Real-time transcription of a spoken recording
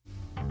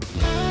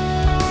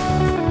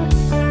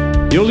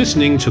You're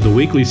listening to the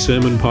weekly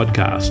sermon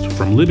podcast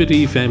from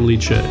Liberty Family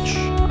Church.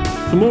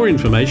 For more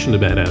information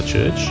about our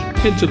church,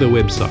 head to the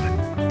website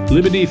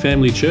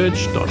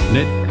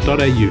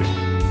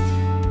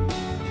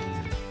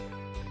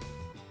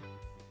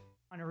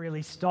libertyfamilychurch.net.au. I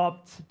really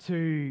stopped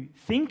to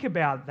think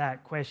about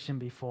that question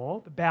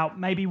before, about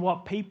maybe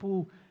what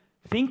people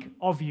think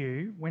of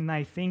you when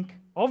they think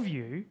of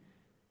you,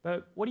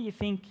 but what do you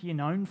think you're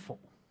known for?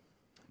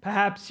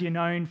 Perhaps you're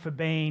known for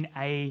being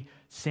a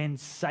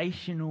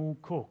sensational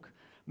cook,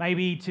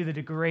 maybe to the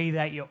degree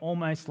that you're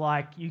almost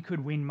like you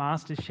could win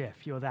MasterChef,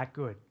 you're that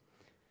good.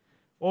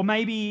 Or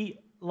maybe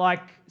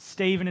like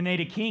Steve and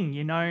Anita King,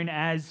 you're known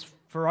as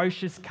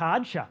ferocious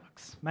card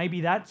sharks. Maybe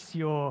that's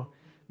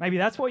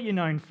what you're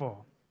known for.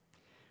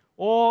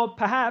 Or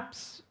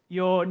perhaps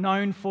you're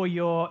known for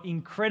your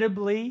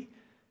incredible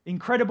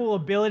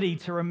ability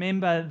to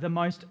remember the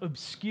most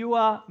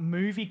obscure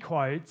movie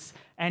quotes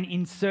and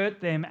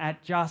insert them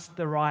at just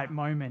the right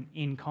moment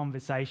in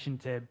conversation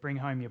to bring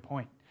home your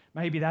point.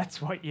 Maybe that's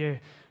what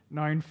you're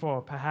known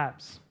for,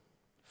 perhaps.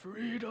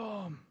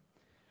 Freedom.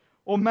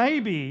 Or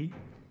maybe,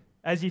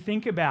 as you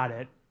think about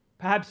it,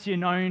 perhaps you're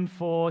known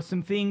for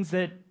some things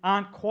that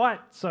aren't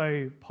quite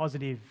so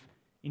positive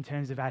in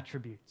terms of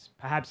attributes.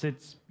 Perhaps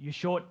it's your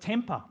short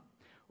temper,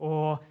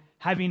 or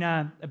having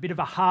a bit of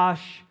a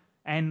harsh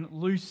and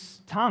loose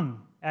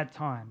tongue at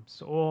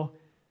times. Or,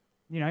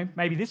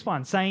 maybe this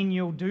one, saying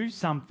you'll do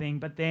something,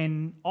 but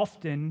then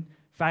often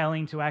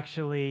failing to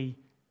actually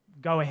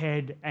go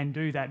ahead and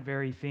do that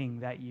very thing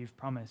that you've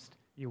promised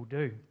you'll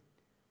do.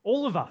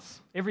 All of us,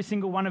 every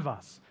single one of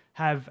us,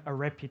 have a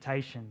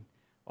reputation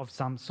of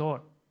some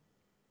sort.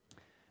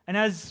 And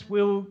as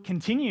we'll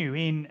continue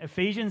in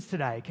Ephesians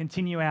today,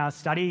 continue our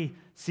study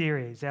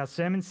series, our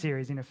sermon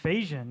series in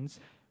Ephesians,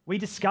 we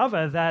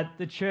discover that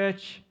the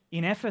church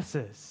in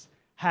Ephesus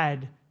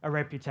had a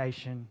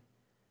reputation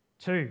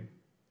too.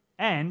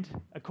 And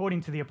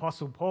according to the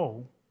Apostle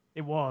Paul,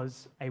 it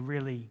was a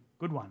really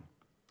good one.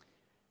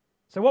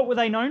 So what were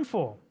they known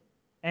for?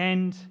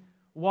 And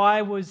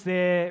why was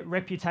their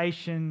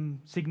reputation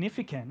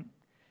significant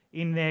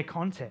in their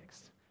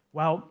context?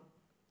 Well,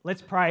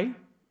 let's pray,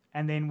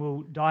 and then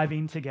we'll dive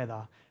in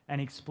together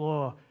and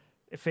explore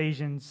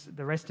the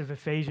rest of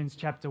Ephesians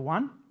chapter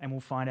 1, and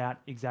we'll find out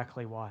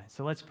exactly why.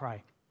 So let's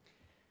pray.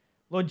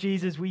 Lord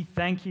Jesus, we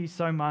thank you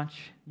so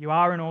much. You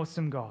are an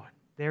awesome God.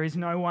 There is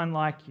no one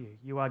like you.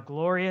 You are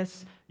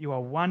glorious. You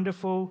are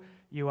wonderful.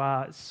 You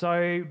are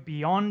so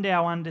beyond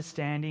our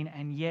understanding,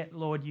 and yet,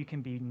 Lord, you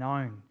can be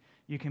known.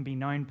 You can be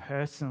known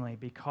personally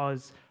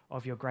because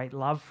of your great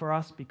love for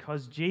us,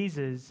 because,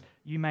 Jesus,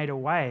 you made a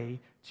way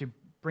to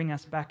bring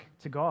us back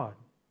to God,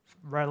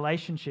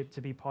 relationship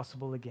to be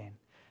possible again.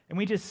 And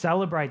we just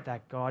celebrate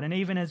that, God. And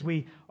even as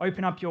we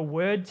open up your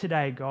word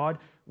today, God,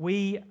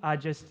 we are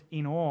just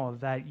in awe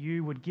that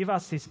you would give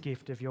us this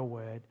gift of your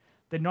word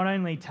that not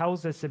only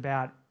tells us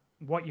about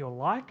what you're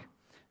like,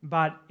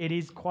 but it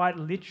is quite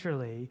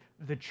literally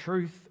the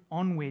truth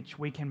on which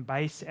we can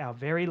base our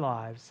very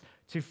lives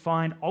to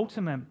find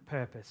ultimate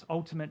purpose,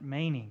 ultimate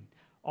meaning,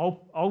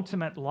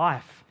 ultimate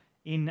life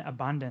in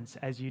abundance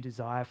as you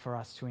desire for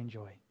us to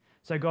enjoy.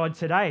 So God,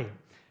 today,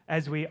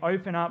 as we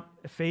open up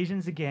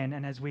Ephesians again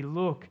and as we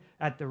look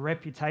at the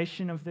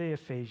reputation of the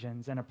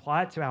Ephesians and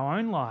apply it to our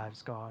own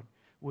lives, God,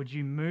 would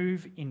you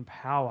move in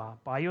power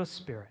by your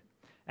Spirit?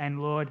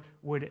 And Lord,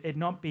 would it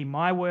not be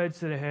my words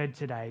that are heard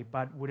today,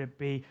 but would it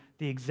be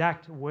the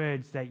exact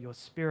words that your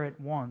Spirit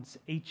wants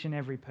each and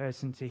every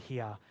person to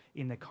hear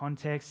in the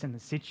context and the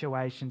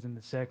situations and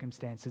the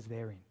circumstances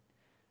they're in?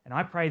 And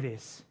I pray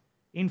this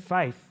in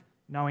faith,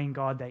 knowing,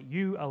 God, that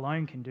you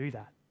alone can do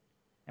that.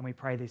 And we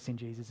pray this in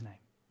Jesus' name.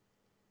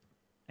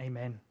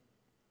 Amen.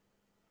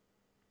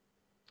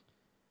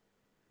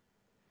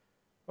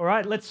 All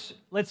right, let's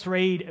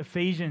read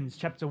Ephesians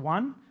chapter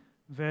 1,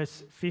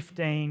 verse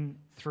 15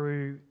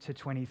 through to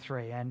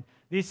 23. And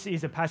this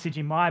is a passage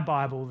in my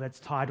Bible that's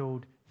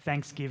titled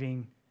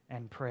Thanksgiving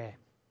and Prayer.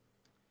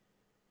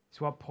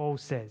 It's what Paul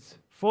says.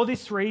 For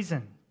this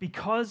reason,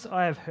 because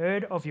I have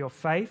heard of your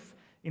faith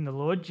in the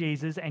Lord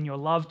Jesus and your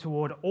love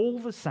toward all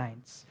the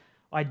saints,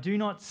 I do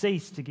not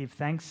cease to give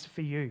thanks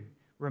for you,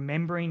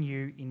 remembering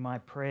you in my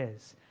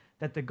prayers,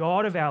 that the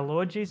God of our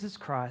Lord Jesus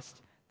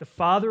Christ, the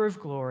Father of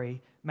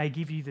glory, may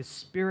give you the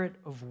spirit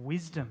of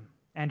wisdom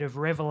and of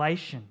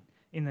revelation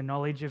in the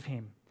knowledge of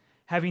him,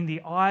 having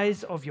the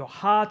eyes of your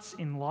hearts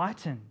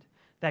enlightened,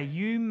 that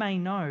you may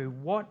know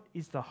what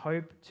is the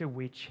hope to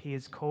which he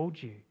has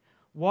called you,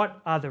 what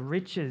are the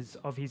riches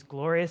of his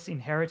glorious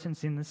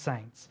inheritance in the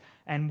saints,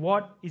 and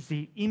what is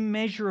the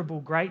immeasurable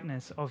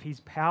greatness of his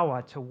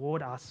power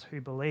toward us who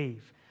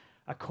believe,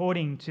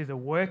 according to the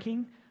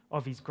working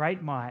of his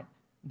great might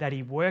that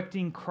he worked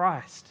in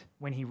Christ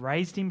when he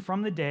raised him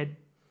from the dead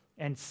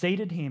and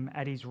seated him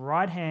at his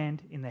right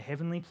hand in the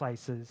heavenly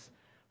places,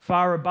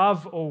 far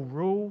above all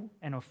rule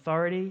and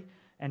authority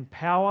and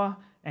power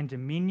and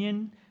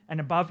dominion, and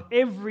above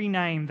every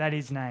name that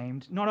is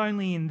named, not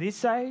only in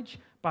this age,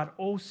 but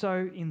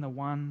also in the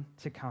one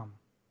to come.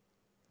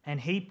 And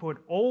he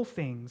put all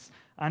things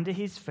under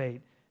his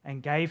feet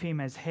and gave him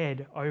as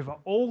head over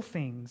all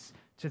things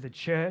to the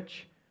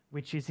church,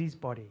 which is his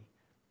body,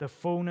 the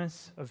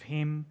fullness of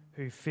him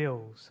who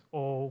fills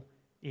all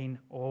in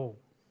all.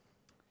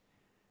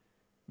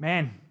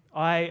 Man,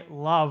 I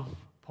love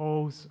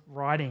Paul's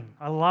writing.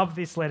 I love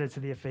this letter to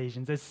the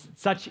Ephesians. There's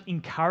such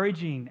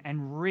encouraging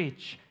and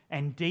rich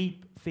and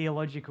deep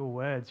theological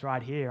words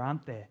right here,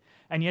 aren't there?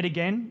 And yet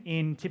again,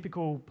 in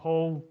typical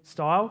Paul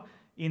style,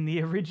 in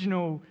the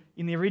original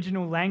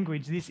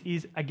language, this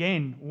is,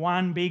 again,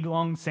 one big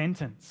long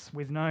sentence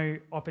with no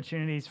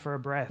opportunities for a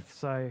breath.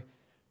 So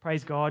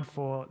praise God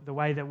for the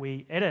way that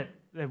we edit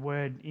the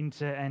word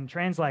into and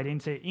translate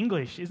into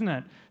English, isn't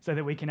it? So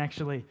that we can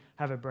actually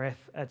have a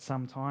breath at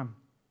some time.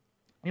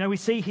 You know, we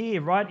see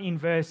here right in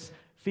verse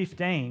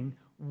 15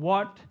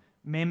 what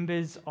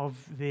members of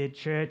the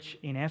church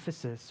in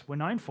Ephesus were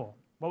known for.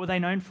 What were they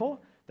known for?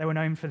 They were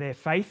known for their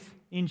faith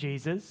in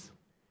Jesus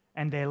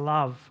and their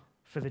love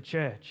for the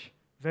church.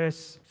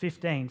 Verse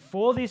 15,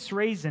 for this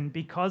reason,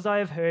 because I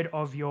have heard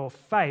of your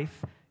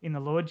faith in the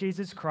Lord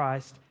Jesus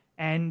Christ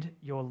and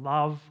your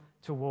love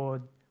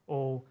toward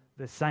all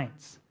the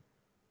saints.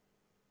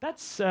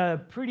 That's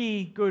a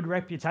pretty good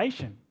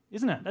reputation,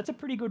 isn't it? That's a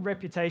pretty good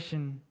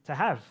reputation to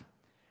have.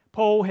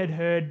 Paul had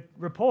heard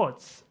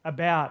reports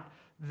about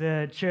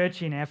the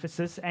church in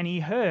Ephesus, and he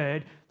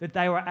heard that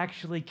they were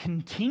actually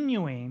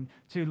continuing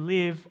to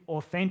live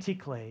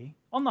authentically.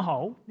 On the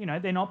whole, you know,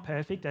 they're not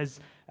perfect, as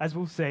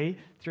we'll see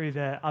through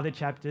the other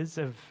chapters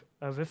of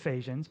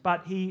Ephesians,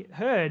 but he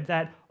heard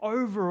that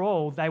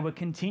overall they were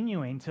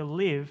continuing to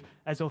live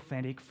as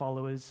authentic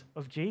followers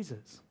of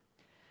Jesus.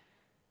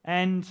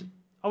 And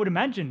I would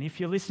imagine if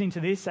you're listening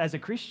to this as a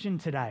Christian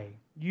today,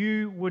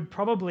 you would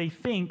probably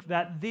think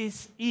that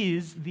this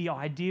is the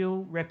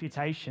ideal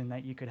reputation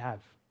that you could have.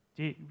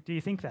 Do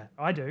you think that?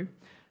 I do.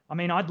 I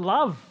mean, I'd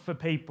love for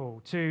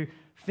people to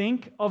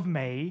think of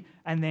me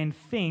and then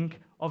think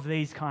of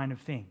these kind of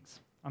things.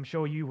 I'm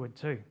sure you would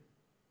too.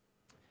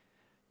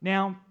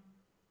 Now,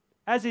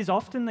 as is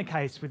often the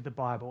case with the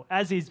Bible,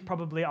 as is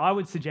probably, I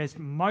would suggest,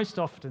 most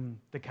often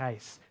the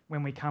case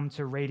when we come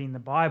to reading the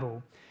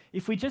Bible,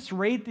 if we just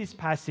read this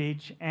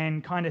passage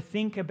and kind of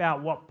think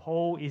about what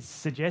Paul is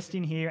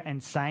suggesting here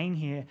and saying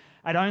here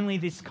at only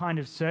this kind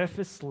of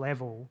surface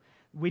level,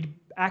 we'd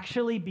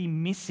actually be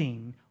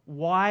missing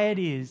why it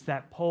is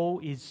that Paul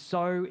is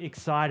so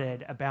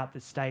excited about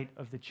the state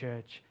of the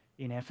church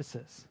in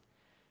Ephesus.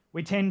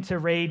 We tend to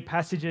read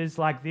passages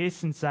like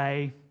this and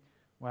say,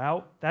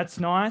 well, that's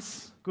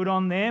nice, good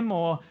on them,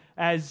 or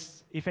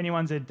as if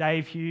anyone's a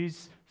Dave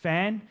Hughes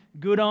fan,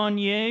 good on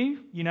you,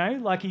 you know,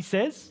 like he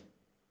says.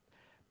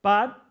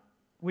 But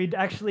we'd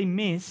actually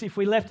miss, if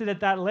we left it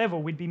at that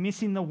level, we'd be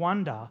missing the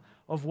wonder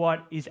of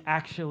what is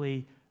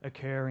actually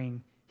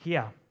occurring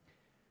here.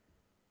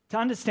 To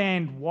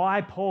understand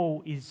why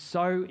Paul is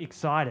so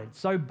excited,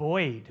 so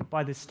buoyed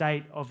by the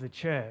state of the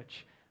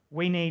church,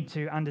 we need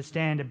to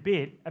understand a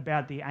bit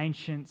about the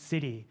ancient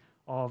city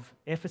of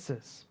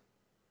Ephesus.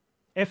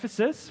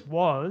 Ephesus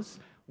was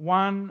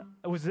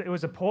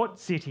a port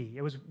city.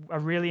 It was a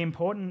really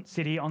important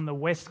city on the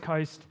west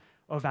coast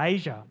of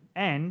Asia,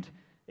 and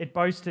it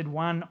boasted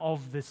one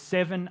of the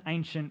 7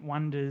 ancient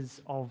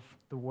wonders of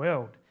the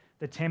world,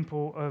 the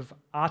Temple of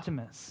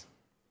Artemis.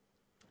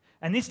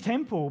 And this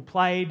temple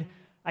played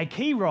a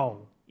key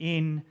role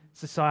in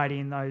society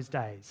in those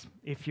days.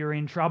 If you're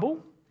in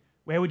trouble,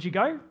 where would you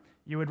go?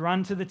 You would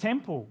run to the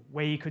temple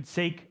where you could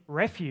seek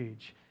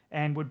refuge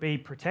and would be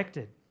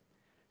protected.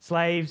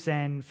 Slaves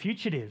and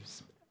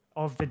fugitives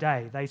of the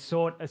day, they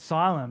sought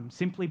asylum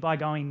simply by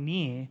going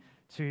near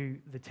to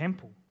the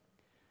temple.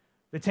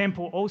 The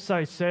temple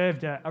also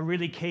served a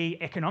really key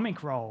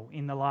economic role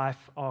in the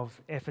life of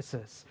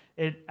Ephesus.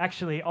 It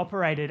actually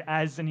operated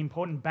as an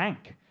important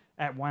bank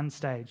at one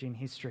stage in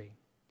history.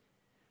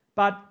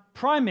 But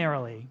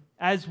primarily,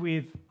 as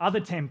with other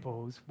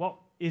temples, what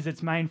is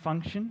its main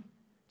function?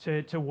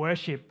 To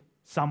worship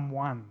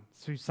someone,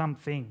 to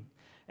something.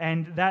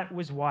 And that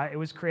was why it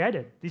was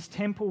created. This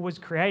temple was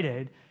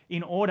created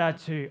in order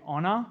to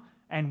honor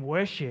and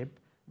worship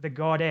the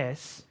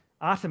goddess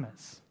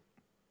Artemis.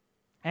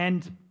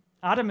 And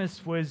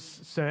Artemis was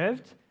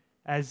served,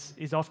 as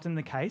is often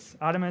the case,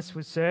 Artemis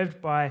was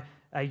served by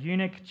a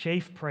eunuch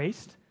chief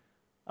priest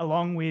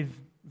along with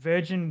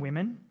virgin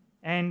women,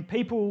 and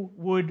people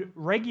would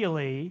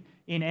regularly,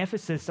 in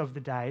Ephesus of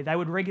the day, they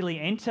would regularly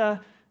enter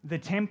the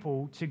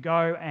temple to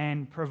go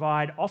and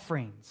provide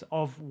offerings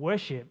of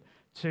worship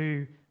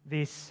to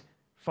this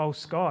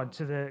false god,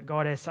 to the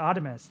goddess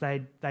Artemis.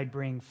 They'd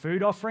bring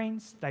food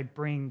offerings, they'd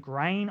bring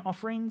grain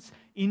offerings,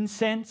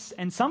 incense,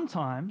 and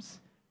sometimes,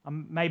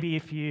 maybe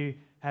if you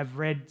have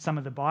read some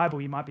of the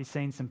Bible, you might be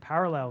seeing some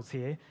parallels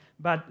here,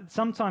 but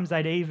sometimes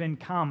they'd even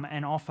come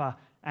and offer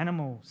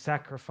animal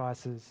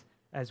sacrifices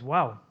as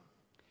well.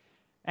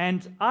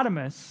 And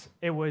Artemis,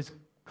 it was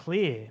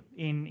clear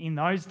in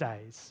those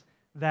days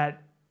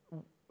that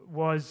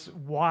was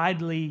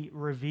widely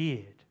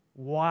revered,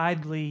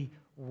 widely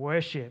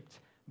worshipped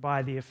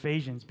by the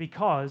Ephesians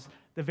because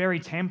the very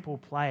temple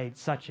played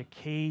such a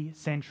key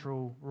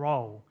central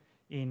role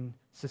in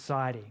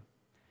society.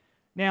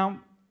 Now,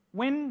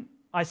 when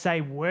I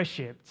say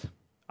worshipped,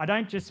 I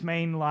don't just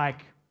mean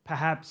like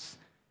perhaps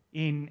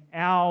in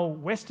our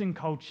Western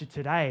culture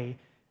today,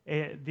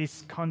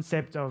 this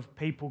concept of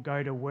people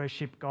go to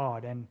worship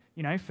God. And,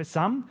 for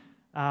some,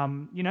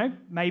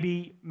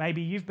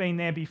 maybe you've been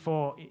there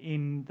before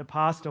in the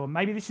past, or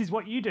maybe this is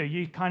what you do.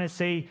 You kind of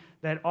see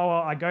that,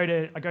 I go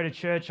to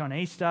church on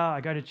Easter,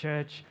 I go to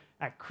church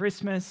at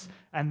Christmas,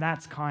 and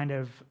that's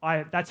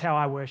that's how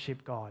I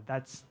worship God.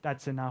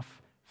 That's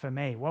enough for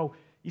me. Well,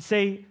 you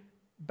see,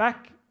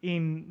 back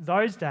in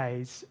those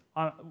days,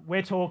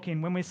 we're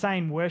talking, when we're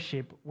saying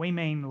worship, we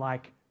mean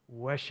like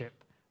worship,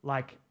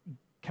 like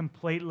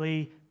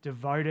completely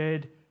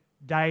devoted,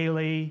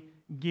 daily,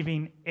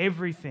 giving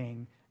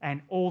everything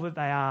and all that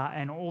they are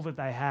and all that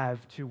they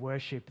have to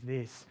worship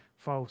this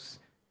false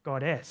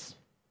goddess.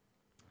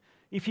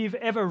 If you've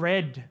ever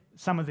read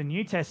some of the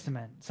New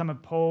Testament, some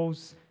of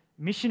Paul's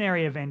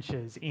missionary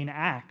adventures in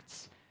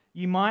Acts,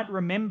 you might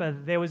remember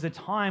there was a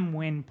time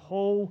when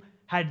Paul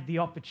had the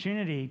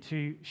opportunity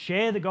to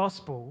share the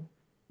gospel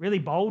really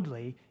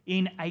boldly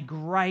in a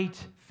great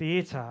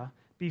theatre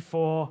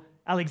before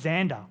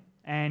Alexander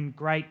and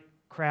great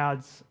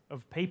crowds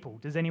of people.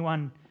 Does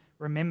anyone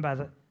remember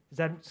that? Does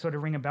that sort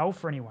of ring a bell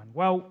for anyone?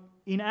 Well,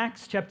 in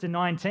Acts chapter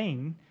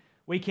 19,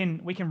 we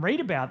can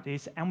read about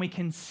this and we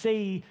can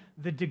see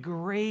the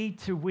degree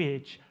to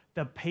which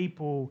the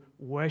people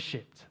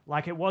worshipped.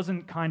 Like, it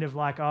wasn't kind of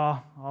like,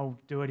 I'll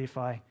do it if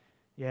I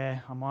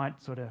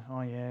might sort of,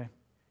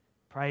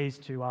 praise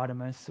to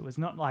Artemis. It was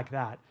not like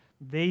that.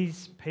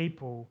 These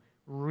people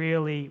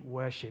really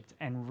worshipped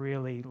and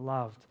really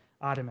loved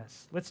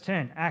Artemis. Let's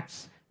turn,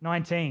 Acts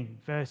 19,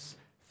 verse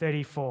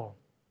 34.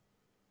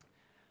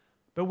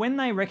 But when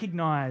they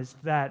recognized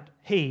that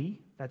he,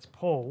 that's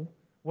Paul,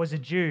 was a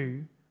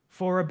Jew,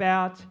 for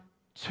about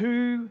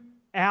 2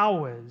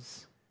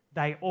 hours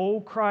they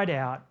all cried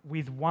out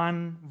with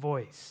one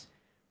voice,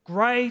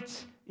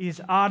 "Great is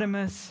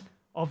Artemis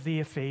of the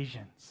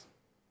Ephesians."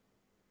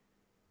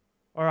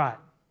 All right,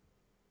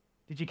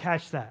 did you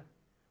catch that?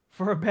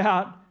 For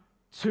about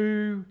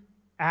 2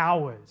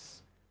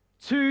 hours.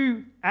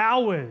 2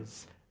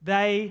 hours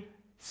they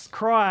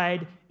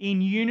cried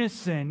in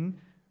unison,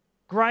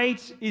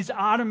 "Great is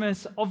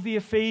Artemis of the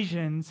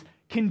Ephesians,"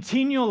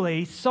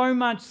 continually, so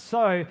much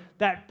so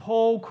that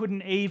Paul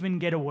couldn't even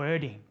get a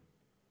word in.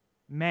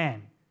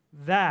 Man,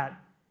 that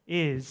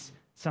is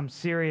some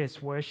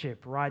serious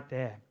worship right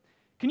there.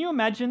 Can you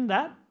imagine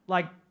that?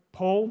 Like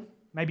Paul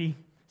maybe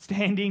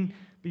standing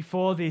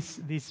before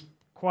this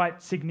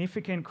quite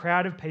significant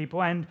crowd of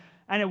people, and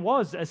it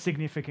was a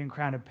significant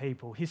crowd of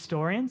people.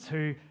 Historians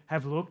who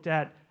have looked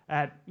at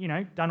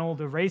done all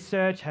the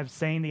research, have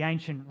seen the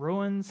ancient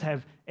ruins,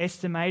 have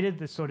estimated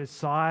the sort of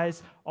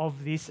size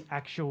of this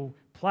actual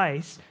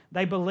place.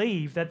 They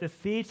believe that the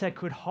theatre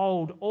could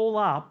hold all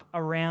up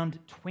around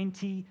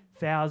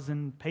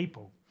 20,000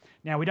 people.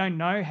 Now, we don't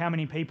know how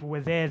many people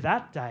were there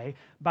that day,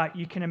 but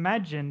you can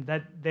imagine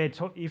that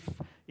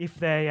if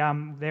there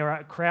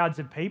are crowds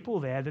of people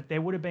there, that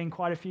there would have been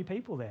quite a few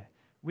people there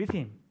with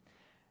him.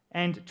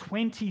 And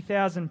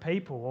 20,000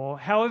 people, or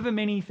however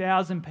many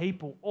thousand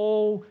people,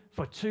 all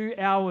for 2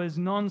 hours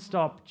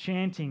non-stop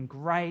chanting,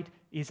 "Great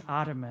is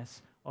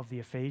Artemis of the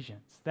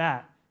Ephesians."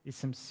 That is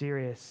some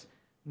serious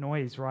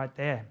noise right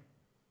there.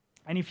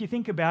 And if you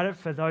think about it,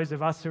 for those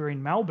of us who are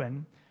in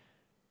Melbourne,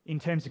 in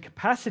terms of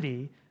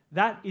capacity,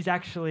 that is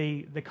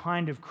actually the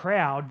kind of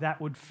crowd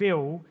that would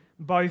fill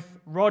both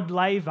Rod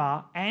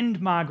Laver and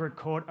Margaret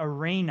Court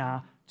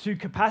Arena to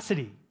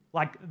capacity.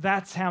 Like,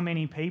 that's how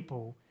many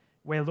people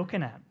we're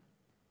looking at.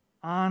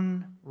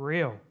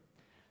 Unreal.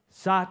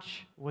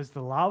 Such was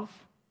the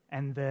love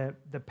and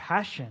the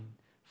passion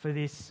for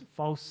this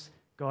false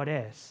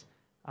goddess,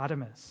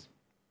 Artemis.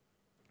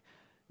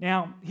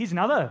 Now, here's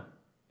another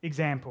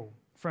example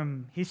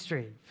from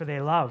history for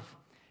their love.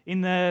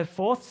 In the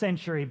 4th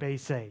century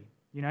BC,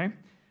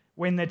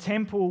 when the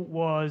temple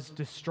was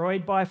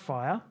destroyed by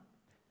fire,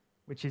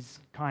 which is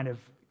kind of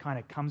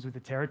comes with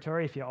the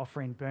territory. If you're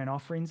offering burnt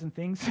offerings and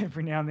things,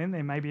 every now and then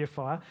there may be a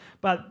fire.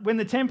 But when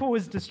the temple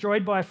was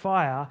destroyed by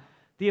fire,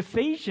 the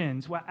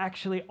Ephesians were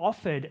actually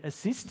offered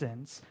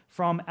assistance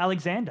from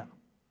Alexander,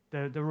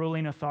 the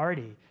ruling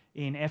authority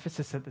in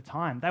Ephesus at the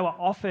time. They were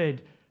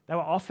offered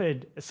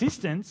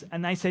assistance,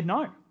 and they said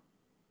no.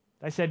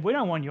 They said, "We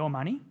don't want your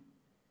money.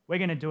 We're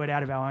going to do it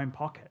out of our own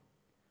pocket."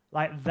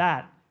 Like,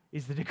 that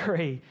is the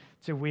degree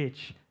to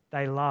which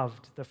they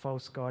loved the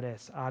false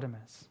goddess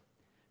Artemis.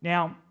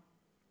 Now,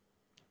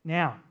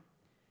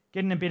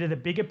 getting a bit of the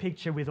bigger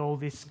picture with all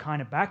this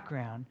kind of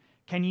background,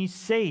 can you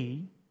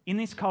see in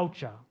this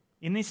culture,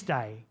 in this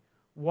day,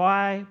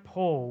 why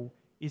Paul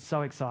is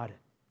so excited?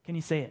 Can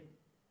you see it?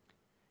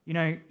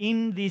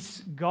 In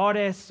this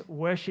goddess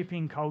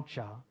worshipping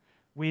culture,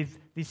 with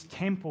this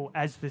temple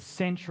as the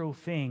central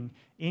thing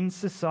in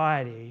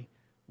society,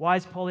 why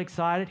is Paul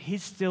excited?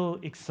 He's still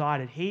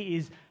excited. He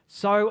is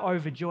so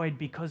overjoyed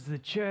because the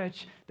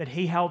church that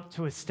he helped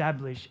to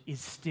establish is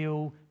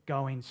still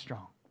going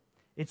strong.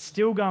 It's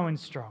still going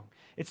strong.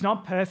 It's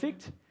not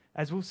perfect,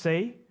 as we'll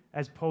see,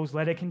 as Paul's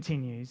letter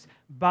continues,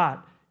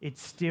 but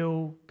it's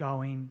still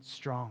going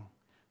strong.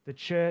 The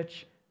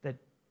church that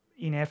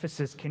in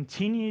Ephesus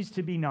continues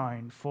to be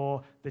known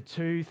for the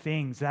two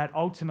things that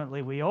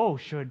ultimately we all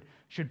should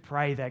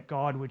pray that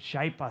God would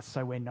shape us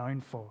so we're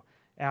known for: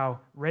 our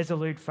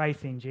resolute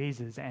faith in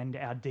Jesus and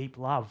our deep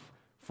love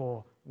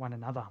for one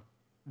another.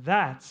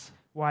 That's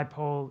why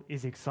Paul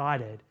is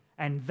excited,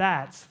 and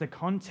that's the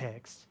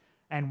context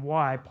and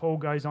why Paul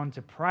goes on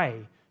to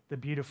pray the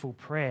beautiful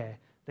prayer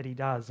that he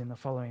does in the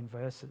following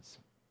verses.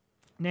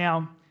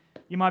 Now,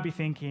 you might be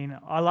thinking,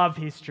 I love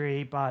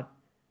history, but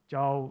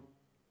Joel,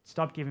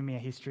 stop giving me a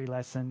history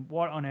lesson.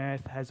 What on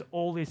earth has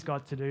all this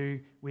got to do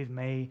with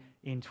me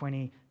in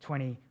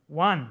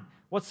 2021?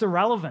 What's the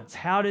relevance?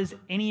 How does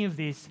any of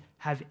this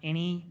have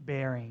any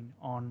bearing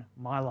on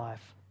my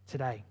life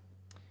today?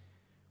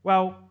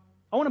 Well,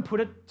 I want to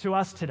put it to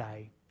us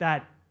today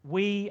that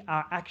we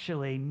are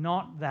actually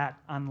not that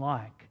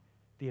unlike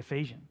the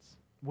Ephesians.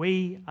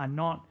 We are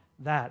not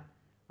that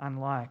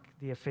unlike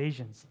the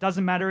Ephesians.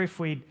 Doesn't matter if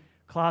we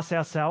class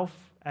ourselves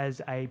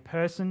as a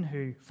person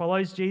who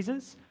follows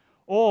Jesus,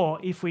 or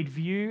if we'd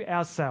view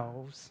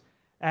ourselves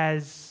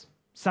as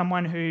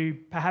someone who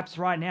perhaps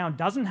right now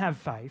doesn't have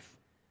faith,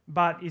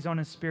 but is on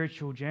a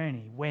spiritual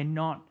journey. We're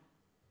not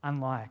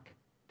unlike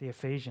the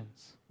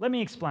Ephesians. Let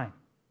me explain.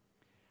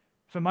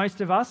 For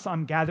most of us,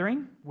 I'm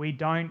gathering, we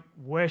don't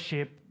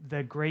worship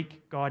the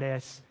Greek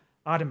goddess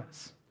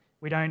Artemis.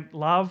 We don't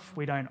love,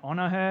 we don't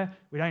honor her,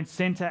 we don't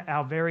center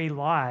our very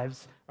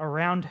lives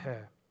around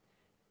her,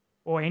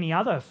 or any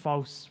other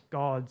false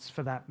gods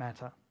for that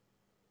matter.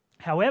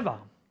 However,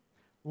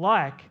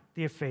 like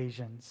the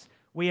Ephesians,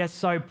 we are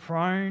so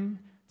prone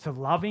to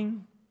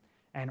loving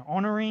and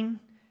honoring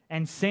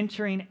and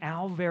centering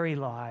our very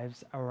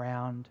lives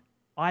around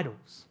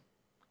idols.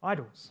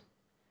 Idols.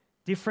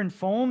 Different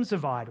forms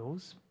of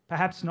idols,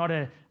 perhaps not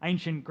an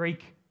ancient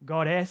Greek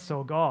goddess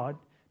or god,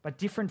 but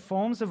different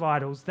forms of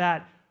idols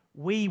that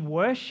we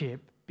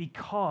worship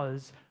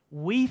because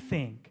we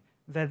think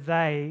that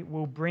they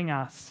will bring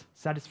us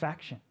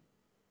satisfaction.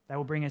 They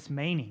will bring us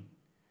meaning.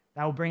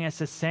 They will bring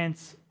us a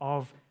sense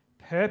of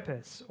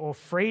purpose or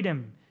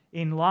freedom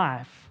in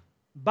life,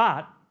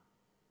 but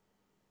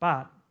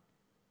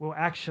will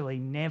actually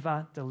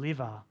never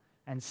deliver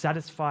and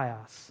satisfy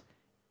us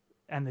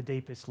and the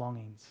deepest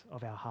longings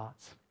of our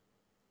hearts.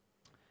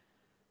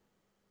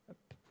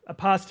 A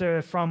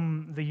pastor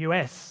from the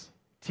US,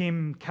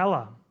 Tim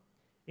Keller,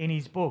 in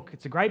his book,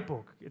 it's a great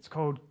book, it's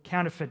called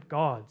Counterfeit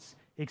Gods.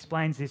 He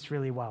explains this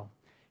really well.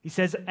 He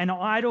says, an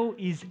idol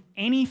is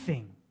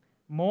anything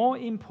more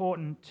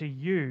important to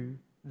you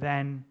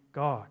than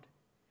God.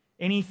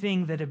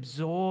 Anything that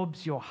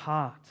absorbs your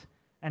heart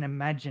and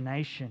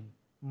imagination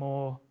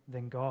more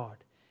than God.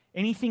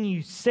 Anything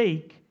you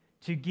seek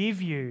to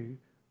give you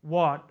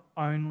what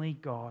only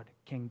God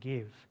can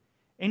give.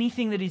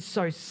 Anything that is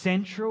so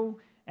central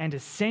and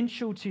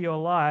essential to your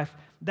life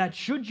that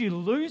should you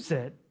lose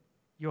it,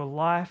 your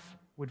life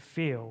would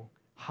feel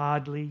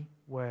hardly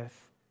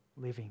worth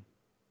living.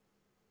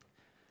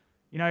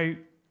 You know,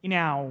 in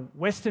our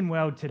Western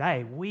world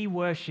today, we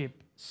worship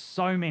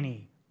so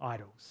many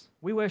idols.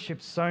 We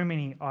worship so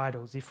many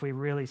idols if we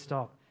really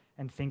stop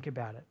and think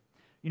about it.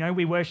 You know,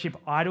 we worship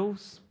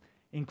idols,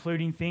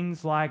 including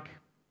things like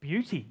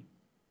beauty,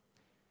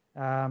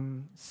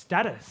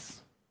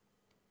 status,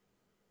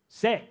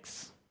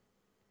 sex,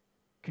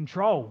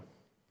 control,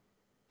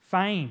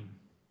 fame,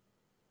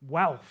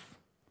 wealth.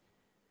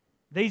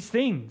 These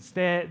things,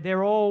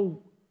 they're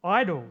all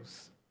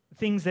idols,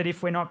 things that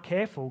if we're not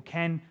careful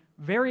can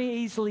very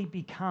easily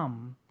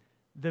become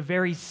the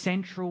very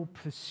central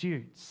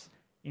pursuits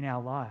in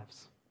our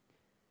lives.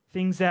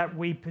 Things that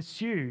we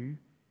pursue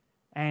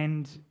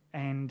and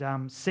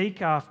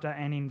seek after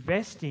and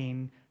invest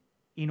in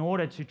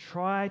order to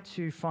try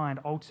to find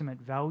ultimate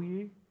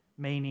value,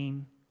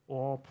 meaning,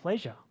 or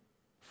pleasure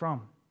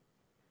from.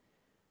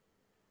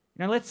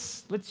 Now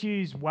let's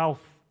use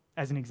wealth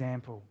as an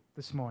example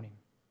this morning.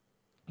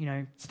 You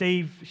know,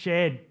 Steve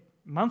shared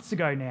months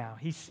ago now,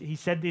 he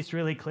said this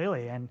really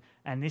clearly,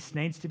 and this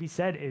needs to be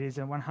said. It is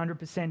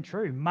 100%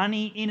 true.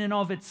 Money in and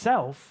of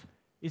itself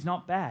is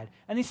not bad.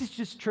 And this is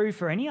just true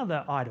for any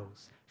other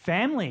idols.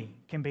 Family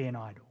can be an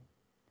idol.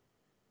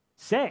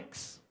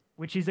 Sex,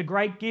 which is a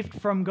great gift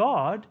from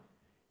God,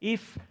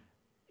 if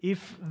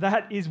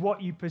that is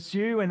what you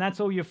pursue and that's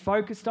all you're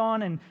focused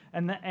on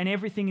and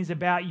everything is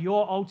about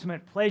your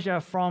ultimate pleasure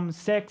from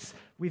sex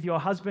with your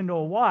husband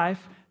or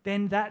wife,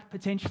 then that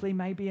potentially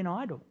may be an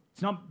idol.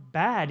 It's not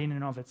bad in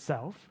and of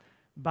itself,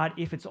 but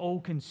if it's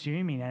all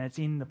consuming and it's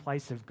in the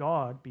place of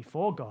God,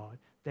 before God,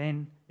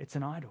 then it's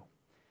an idol.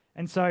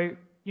 And so,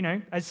 you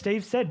know, as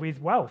Steve said, with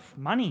wealth,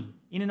 money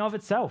in and of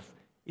itself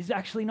is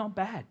actually not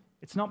bad.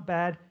 It's not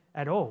bad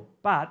at all,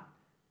 but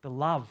the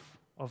love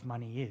of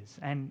money is.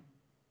 And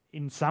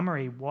in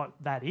summary, what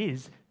that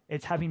is,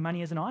 it's having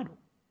money as an idol,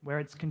 where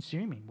it's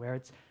consuming,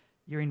 where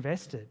you're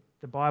invested.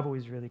 The Bible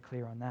is really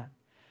clear on that.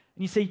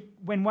 And you see,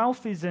 when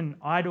wealth is an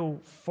idol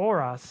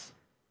for us,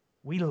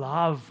 we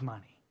love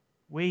money.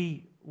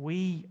 We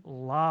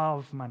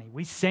love money.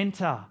 We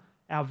center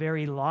our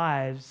very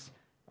lives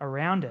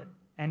around it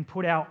and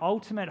put our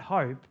ultimate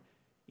hope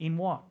in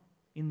what?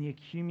 In the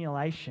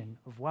accumulation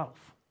of wealth.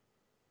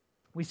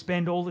 We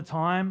spend all the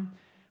time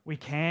we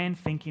can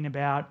thinking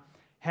about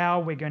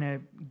how we're going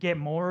to get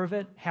more of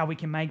it, how we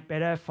can make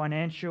better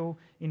financial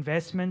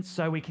investments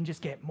so we can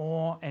just get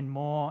more and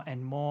more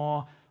and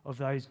more of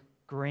those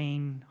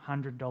green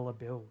 $100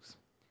 bills.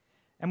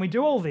 And we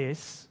do all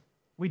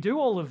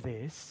of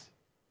this,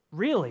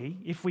 really,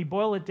 if we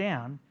boil it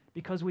down,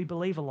 because we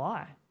believe a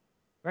lie.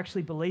 We're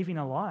actually believing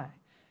a lie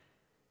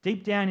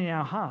deep down in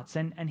our hearts.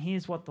 And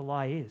here's what the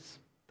lie is.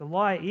 The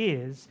lie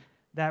is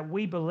that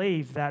we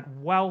believe that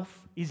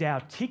wealth is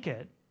our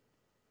ticket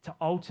to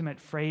ultimate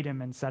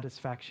freedom and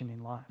satisfaction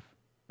in life.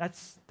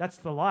 That's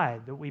the lie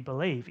that we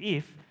believe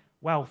if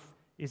wealth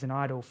is an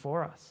idol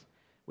for us.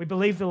 We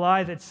believe the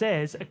lie that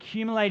says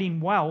accumulating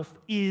wealth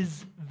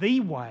is the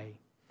way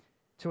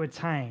to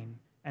attain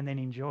and then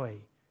enjoy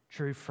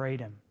true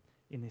freedom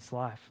in this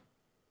life.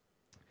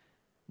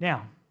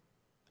 Now,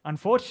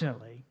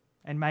 unfortunately,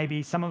 and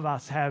maybe some of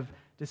us have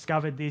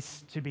discovered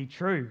this to be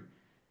true,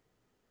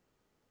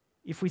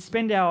 if we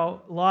spend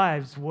our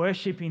lives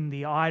worshipping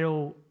the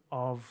idol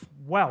of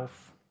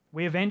wealth,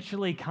 we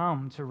eventually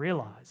come to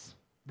realize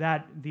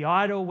that the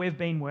idol we've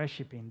been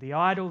worshipping, the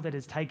idol that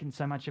has taken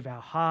so much of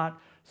our heart,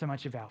 so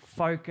much of our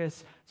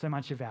focus, so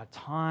much of our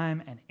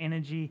time and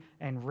energy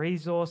and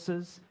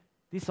resources,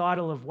 this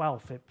idol of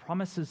wealth, it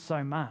promises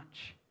so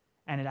much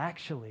and it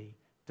actually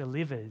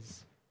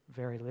delivers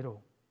very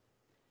little.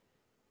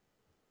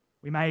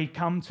 We may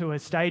come to a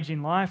stage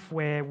in life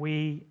where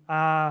we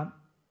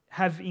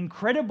have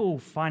incredible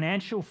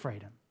financial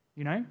freedom,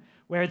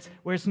 where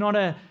it's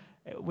not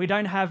we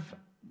don't have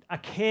a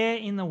care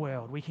in the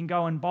world. We can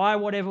go and buy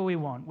whatever we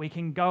want. We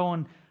can go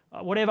on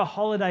whatever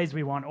holidays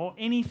we want or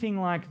anything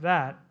like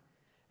that.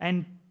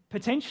 And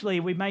potentially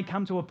we may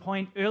come to a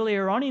point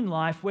earlier on in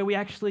life where we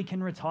actually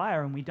can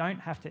retire and we don't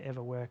have to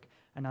ever work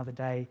another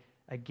day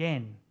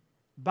again.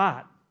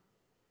 But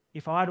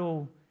if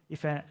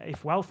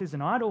wealth is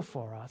an idol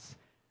for us,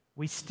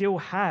 we still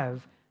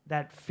have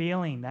that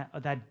feeling,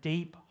 that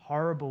deep,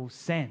 horrible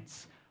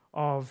sense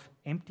of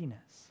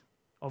emptiness,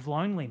 of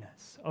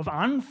loneliness, of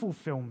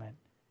unfulfillment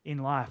in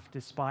life,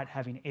 despite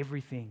having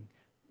everything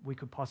we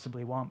could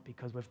possibly want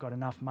because we've got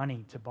enough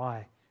money to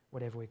buy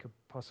whatever we could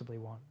possibly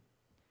want.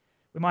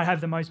 We might have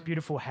the most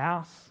beautiful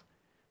house.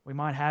 We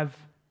might have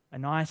a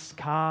nice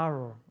car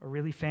or a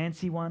really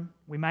fancy one.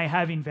 We may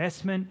have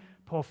investment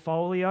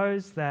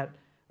portfolios that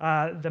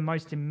are the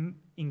most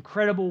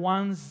incredible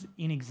ones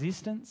in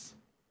existence.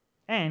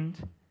 And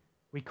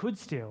we could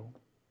still,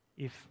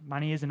 if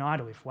money is an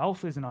idol, if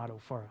wealth is an idol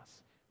for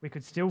us, we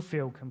could still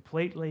feel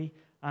completely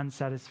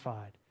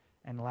unsatisfied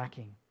and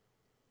lacking.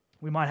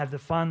 We might have the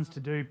funds to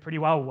do pretty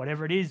well,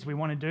 whatever it is we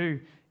want to do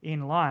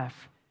in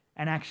life,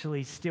 and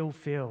actually still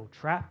feel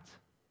trapped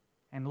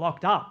and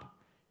locked up,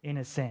 in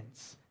a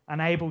sense,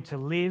 unable to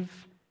live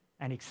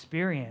and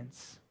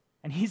experience.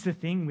 And here's the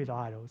thing with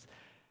idols,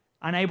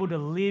 unable to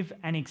live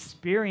and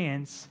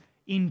experience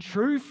in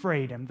true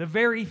freedom, the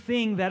very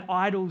thing that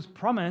idols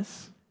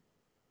promise,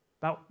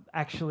 but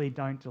actually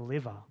don't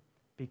deliver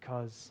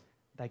because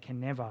they can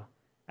never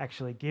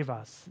actually give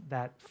us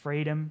that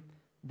freedom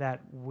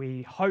that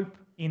we hope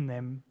in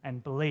them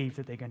and believe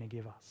that they're going to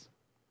give us.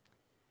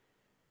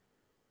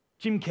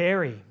 Jim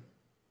Carrey,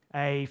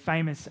 a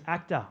famous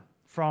actor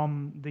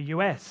from the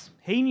US,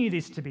 he knew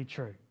this to be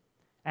true.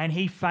 And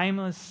he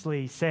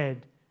famously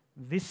said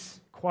this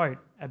quote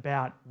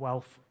about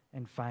wealth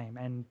and fame.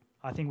 And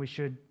I think we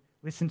should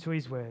listen to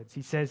his words.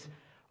 He says,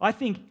 "I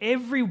think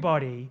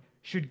everybody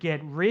should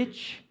get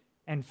rich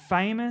and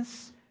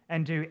famous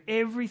and do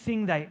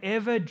everything they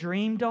ever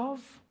dreamed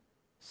of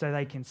so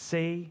they can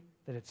see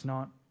that it's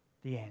not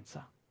the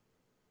answer."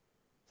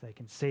 So they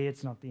can see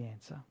it's not the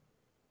answer.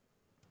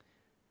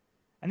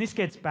 And this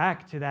gets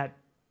back to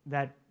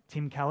that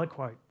Tim Keller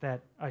quote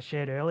that I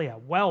shared earlier.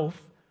 Wealth,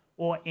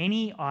 or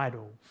any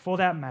idol for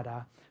that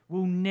matter,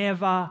 will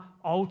never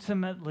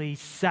ultimately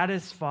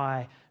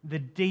satisfy the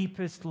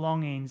deepest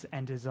longings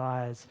and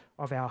desires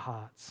of our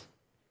hearts.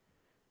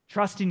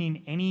 Trusting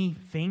in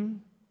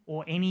anything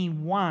or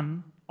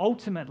anyone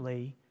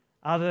ultimately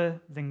other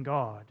than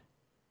God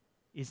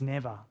is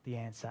never the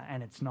answer,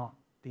 and it's not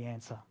the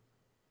answer.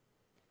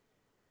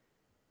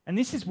 And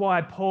this is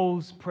why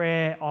Paul's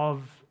prayer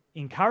of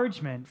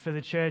encouragement for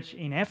the church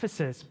in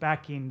Ephesus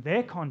back in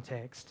their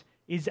context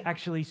is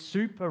actually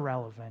super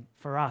relevant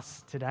for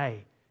us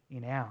today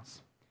in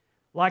ours.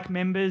 Like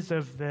members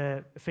of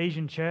the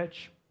Ephesian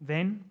church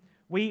then,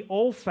 we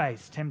all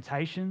face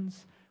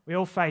temptations, we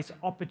all face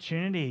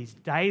opportunities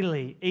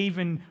daily,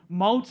 even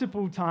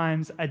multiple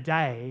times a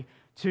day,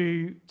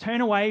 to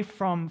turn away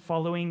from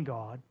following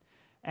God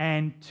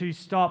and to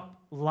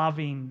stop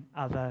loving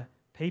other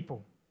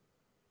people.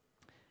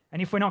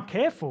 And if we're not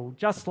careful,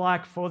 just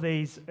like for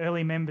these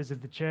early members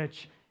of the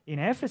church in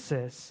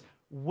Ephesus,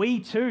 we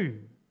too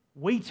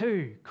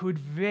could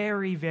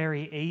very,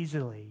 very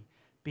easily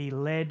be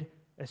led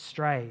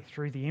astray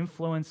through the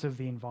influence of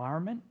the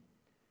environment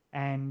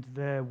and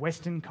the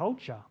Western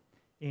culture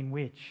in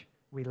which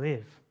we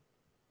live.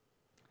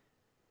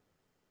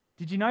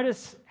 Did you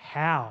notice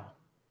how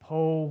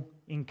Paul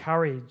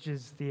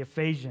encourages the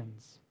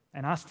Ephesians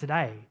and us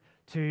today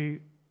to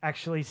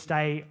actually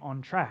stay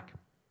on track?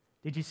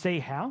 Did you see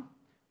how?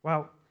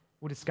 Well,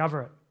 we'll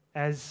discover it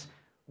as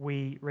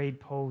we read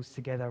Paul's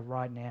together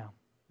right now.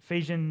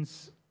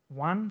 Ephesians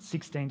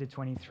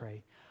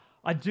 1:16-23.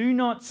 I do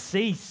not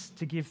cease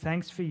to give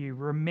thanks for you,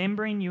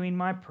 remembering you in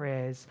my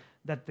prayers,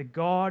 that the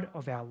God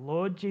of our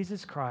Lord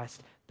Jesus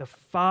Christ, the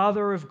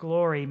Father of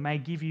glory, may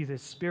give you the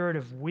spirit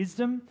of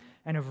wisdom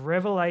and of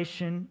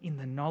revelation in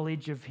the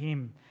knowledge of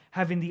him,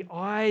 having the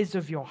eyes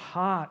of your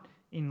heart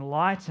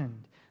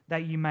enlightened,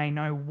 that you may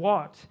know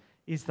what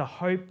is the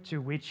hope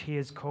to which he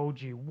has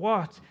called you,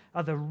 what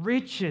are the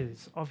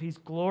riches of his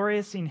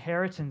glorious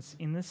inheritance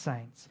in the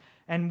saints,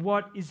 and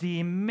what is the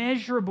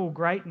immeasurable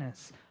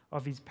greatness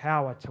of his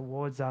power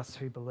towards us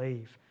who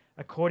believe,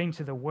 according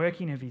to the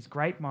working of his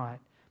great might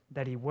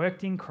that he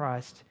worked in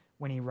Christ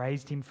when he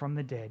raised him from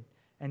the dead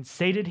and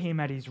seated him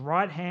at his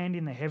right hand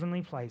in the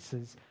heavenly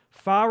places,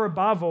 far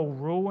above all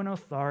rule and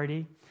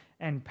authority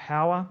and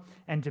power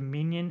and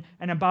dominion,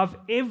 and above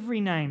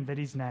every name that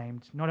is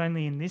named, not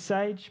only in this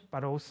age,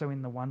 but also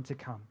in the one to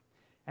come.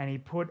 And he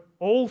put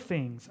all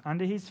things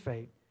under his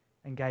feet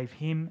and gave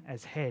him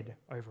as head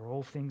over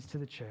all things to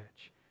the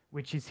church,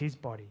 which is his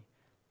body,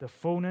 the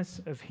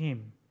fullness of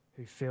him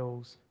who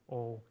fills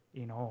all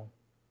in all.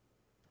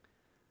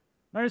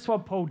 Notice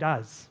what Paul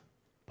does.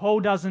 Paul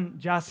doesn't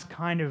just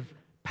kind of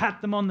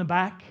pat them on the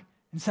back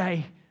and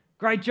say,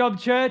 great job,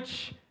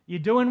 church, you're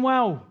doing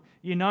well.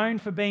 You're known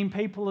for being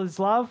people of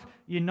love.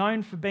 You're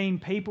known for being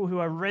people who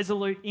are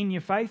resolute in your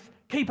faith.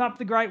 Keep up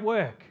the great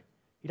work.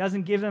 He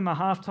doesn't give them a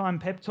halftime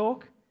pep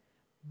talk,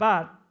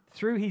 but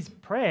through his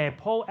prayer,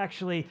 Paul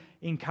actually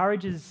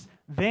encourages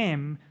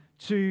them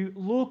to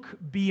look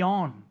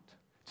beyond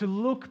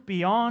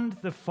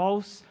the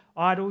false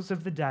idols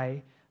of the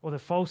day or the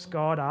false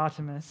god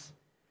Artemis,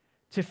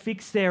 to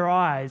fix their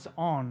eyes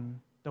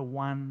on the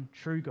one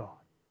true God,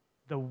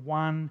 the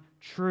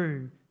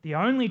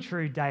only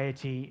true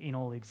deity in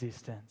all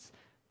existence,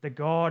 the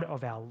God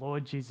of our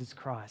Lord Jesus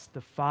Christ,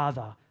 the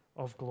Father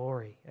of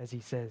glory, as he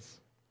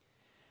says.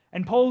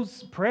 And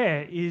Paul's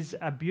prayer is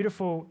a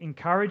beautiful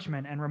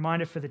encouragement and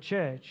reminder for the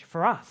church,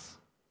 for us,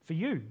 for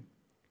you,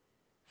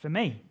 for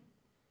me,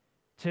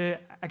 to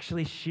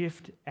actually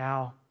shift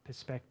our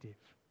perspective,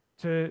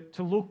 to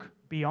look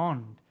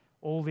beyond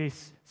all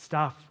this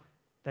stuff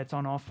that's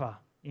on offer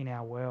in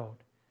our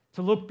world,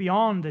 to look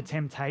beyond the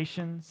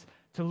temptations,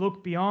 to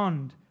look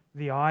beyond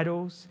the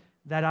idols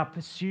that are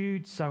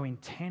pursued so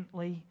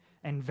intently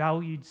and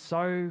valued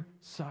so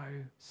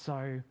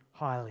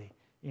highly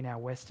in our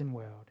Western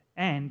world,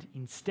 and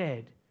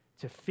instead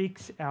to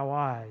fix our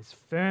eyes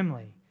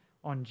firmly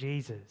on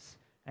Jesus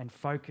and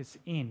focus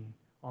in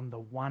on the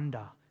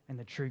wonder and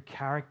the true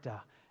character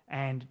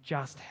and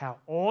just how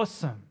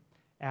awesome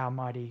our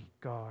mighty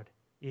God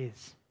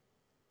is.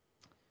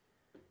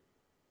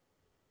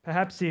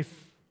 Perhaps if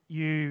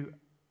you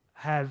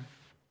have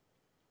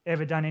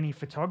ever done any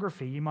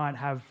photography, you might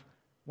have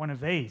one of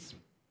these.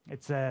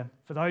 It's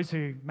for those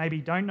who maybe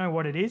don't know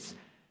what it is,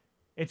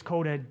 it's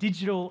called a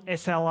digital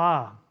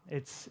SLR.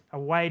 It's a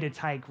way to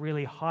take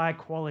really high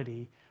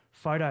quality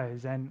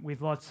photos and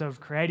with lots of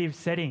creative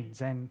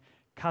settings and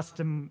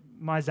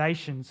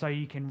customization so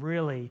you can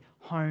really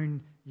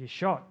hone your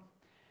shot.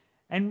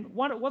 And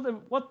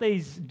what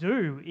these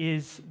do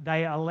is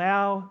they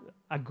allow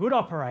a good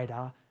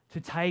operator to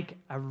take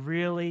a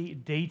really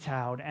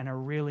detailed and a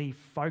really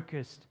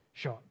focused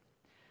shot.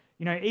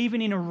 You know,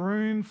 even in a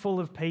room full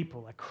of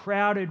people, a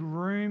crowded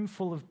room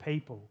full of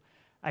people,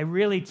 a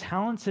really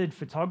talented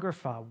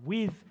photographer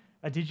with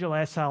a digital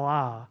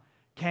SLR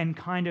can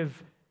kind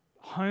of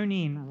hone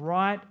in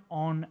right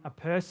on a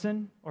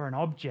person or an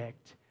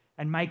object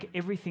and make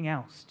everything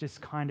else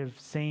just kind of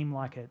seem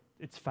like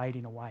it's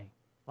fading away,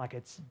 like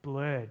it's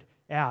blurred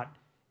out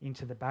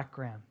into the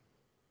background.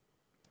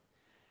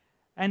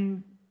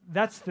 And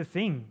that's the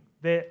thing.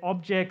 The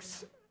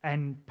objects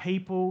and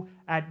people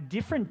at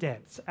different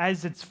depths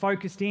as it's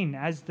focused in,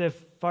 as the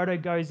photo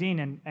goes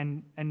in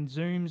and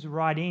zooms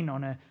right in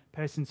on a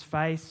person's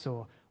face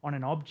or on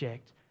an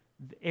object,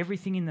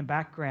 everything in the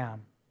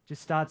background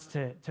just starts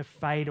to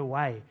fade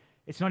away.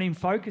 It's not in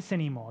focus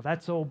anymore.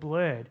 That's all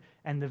blurred.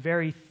 And the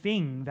very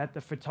thing that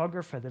the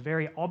photographer, the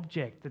very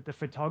object that the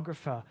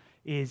photographer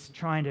is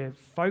trying to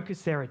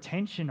focus their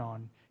attention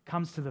on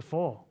comes to the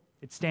fore.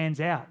 It stands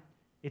out.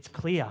 It's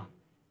clear.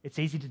 It's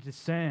easy to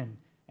discern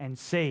and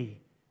see.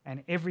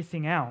 And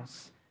everything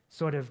else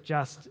sort of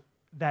just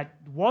that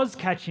was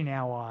catching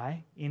our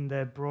eye in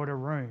the broader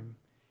room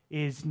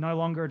is no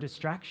longer a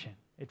distraction.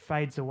 It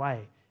fades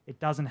away. It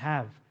doesn't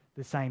have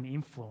the same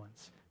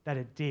influence that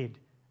it did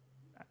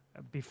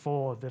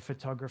before the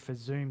photographer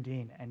zoomed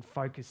in and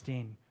focused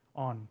in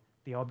on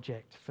the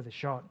object for the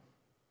shot.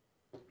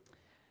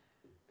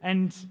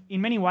 And in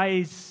many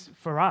ways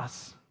for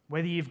us,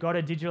 whether you've got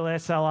a digital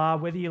SLR,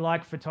 whether you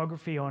like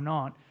photography or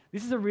not,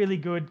 this is a really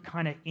good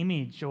kind of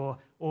image or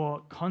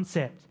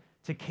concept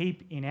to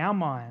keep in our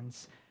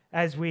minds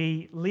as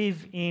we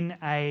live in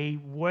a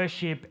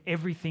worship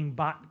everything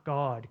but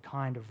God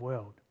kind of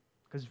world.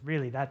 Because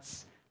really,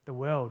 that's the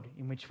world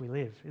in which we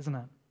live, isn't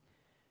it?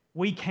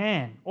 We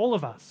can, all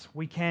of us,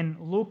 we can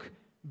look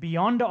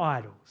beyond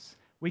idols.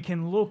 We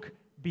can look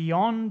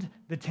beyond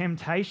the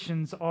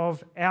temptations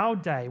of our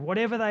day,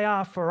 whatever they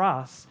are for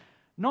us,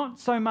 not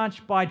so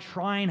much by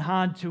trying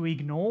hard to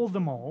ignore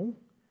them all,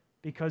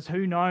 because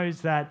who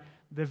knows that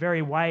the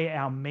very way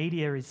our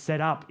media is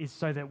set up is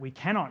so that we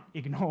cannot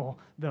ignore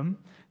them.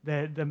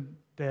 The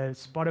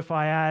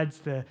Spotify ads,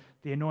 the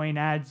annoying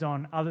ads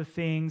on other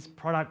things,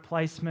 product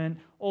placement,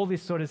 all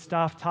this sort of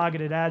stuff,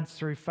 targeted ads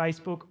through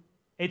Facebook.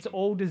 It's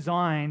all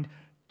designed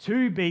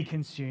to be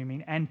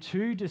consuming and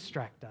to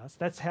distract us.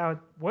 That's how it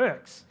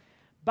works.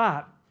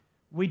 But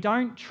we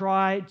don't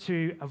try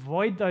to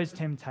avoid those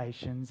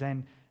temptations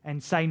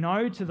and say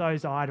no to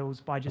those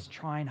idols by just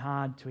trying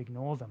hard to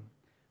ignore them.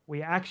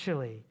 We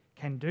actually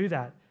can do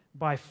that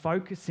by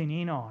focusing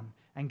in on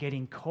and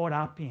getting caught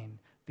up in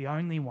the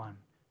only one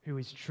who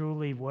is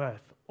truly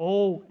worth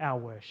all our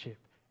worship,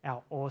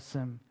 our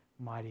awesome,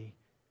 mighty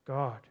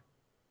God.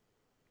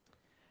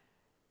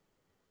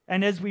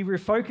 And as we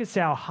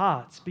refocus our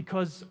hearts,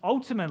 because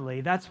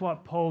ultimately that's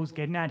what Paul's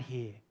getting at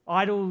here.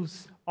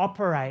 Idols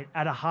operate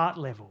at a heart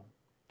level.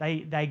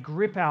 They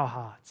grip our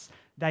hearts.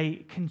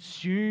 They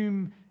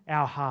consume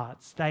our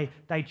hearts.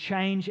 They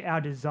change our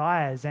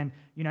desires. And,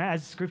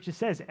 as Scripture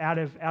says, out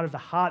of the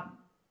heart,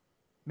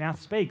 mouth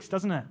speaks,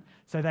 doesn't it?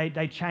 So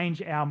they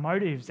change our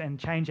motives and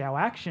change our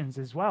actions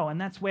as well. And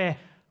that's where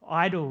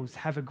idols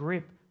have a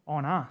grip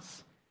on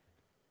us.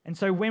 And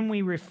so when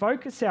we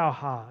refocus our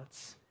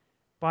hearts,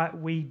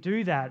 we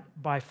do that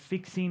by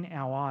fixing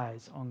our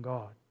eyes on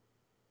God.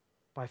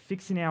 By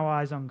fixing our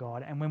eyes on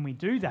God. And when we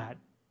do that,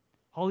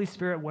 Holy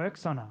Spirit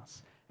works on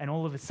us. And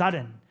all of a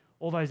sudden,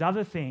 all those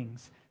other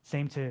things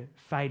seem to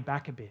fade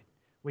back a bit.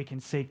 We can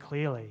see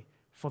clearly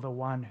for the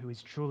one who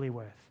is truly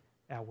worth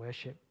our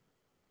worship.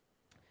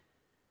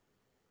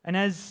 And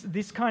as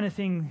this kind of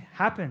thing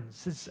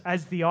happens,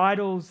 as the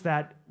idols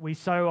that we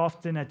so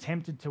often are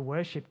tempted to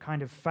worship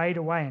kind of fade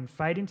away and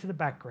fade into the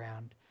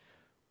background,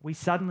 we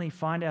suddenly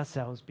find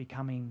ourselves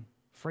becoming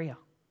freer.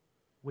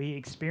 We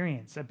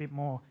experience a bit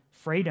more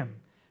freedom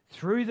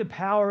through the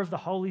power of the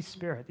Holy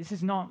Spirit. This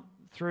is not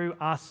through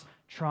us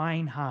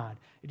trying hard.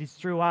 It is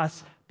through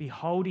us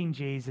beholding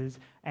Jesus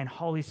and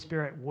Holy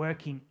Spirit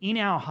working in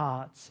our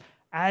hearts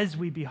as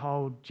we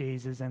behold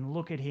Jesus and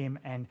look at him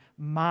and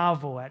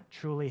marvel at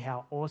truly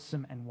how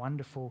awesome and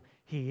wonderful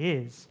he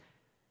is.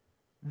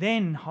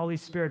 Then Holy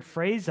Spirit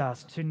frees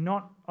us to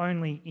not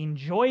only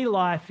enjoy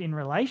life in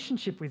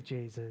relationship with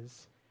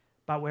Jesus,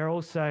 but we're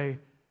also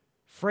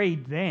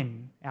freed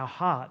then, our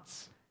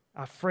hearts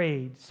are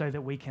freed so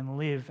that we can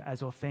live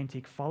as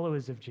authentic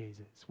followers of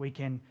Jesus. We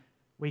can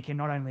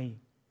not only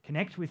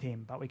connect with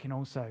him, but we can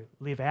also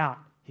live out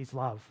his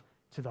love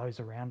to those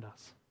around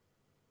us.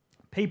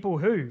 People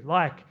who,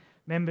 like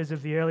members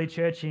of the early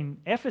church in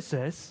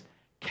Ephesus,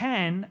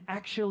 can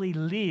actually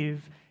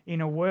live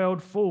in a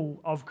world full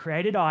of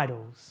created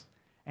idols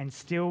and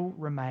still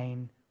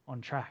remain on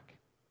track.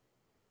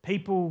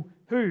 People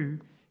who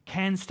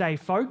can stay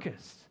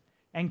focused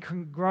and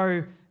can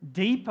grow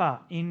deeper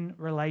in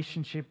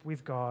relationship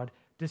with God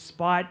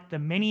despite the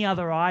many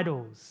other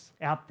idols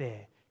out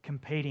there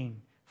competing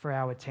for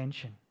our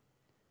attention.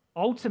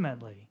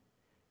 Ultimately,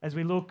 as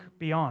we look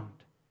beyond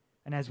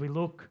and as we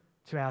look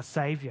to our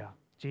Saviour,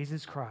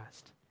 Jesus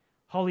Christ,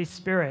 Holy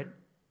Spirit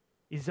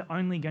is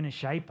only going to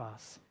shape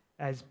us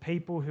as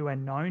people who are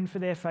known for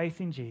their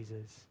faith in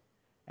Jesus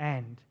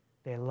and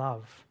their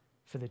love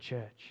for the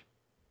church.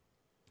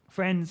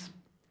 Friends,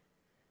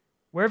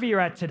 wherever you're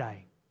at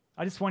today,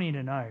 I just want you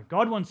to know,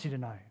 God wants you to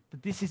know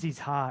that this is his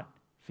heart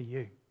for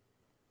you.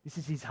 This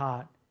is his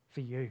heart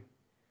for you.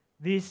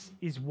 This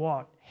is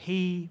what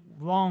he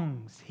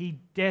longs, he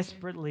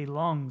desperately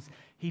longs,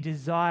 he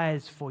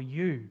desires for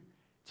you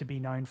to be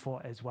known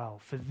for as well,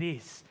 for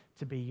this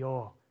to be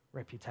your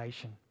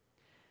reputation.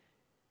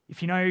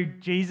 If you know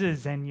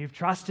Jesus and you've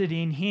trusted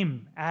in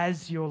him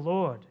as your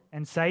Lord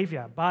and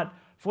Saviour, but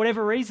for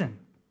whatever reason,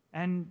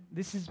 and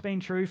this has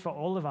been true for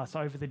all of us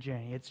over the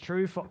journey, it's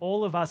true for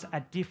all of us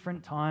at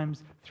different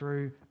times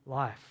through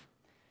life.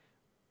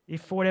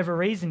 If for whatever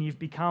reason you've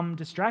become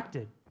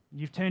distracted,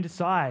 you've turned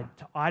aside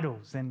to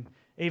idols, and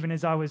even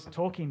as I was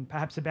talking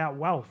perhaps about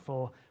wealth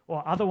or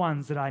other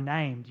ones that I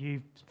named,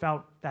 you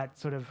felt that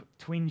sort of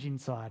twinge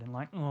inside and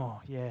like, oh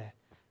yeah,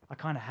 I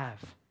kind of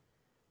have.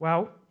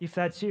 Well, if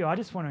that's you, I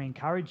just want to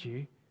encourage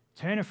you,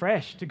 turn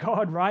afresh to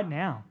God right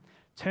now.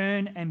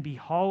 Turn and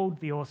behold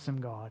the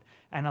awesome God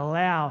and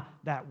allow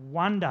that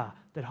wonder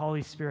that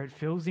Holy Spirit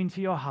fills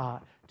into your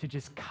heart to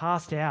just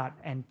cast out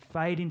and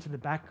fade into the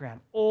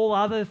background all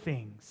other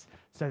things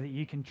so that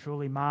you can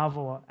truly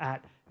marvel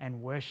at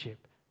and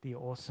worship the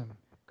awesome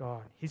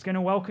God. He's going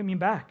to welcome you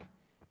back.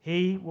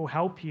 He will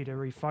help you to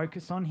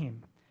refocus on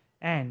him,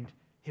 and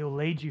he'll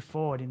lead you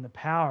forward in the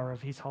power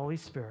of his Holy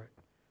Spirit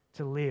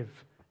to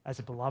live as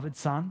a beloved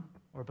son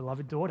or a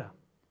beloved daughter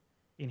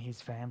in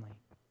his family.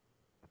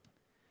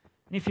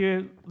 And if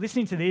you're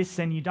listening to this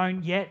and you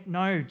don't yet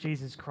know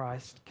Jesus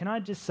Christ, can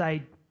I just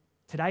say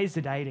today's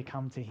the day to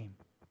come to him.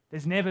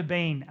 There's never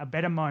been a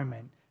better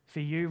moment for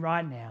you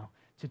right now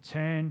to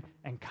turn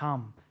and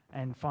come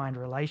and find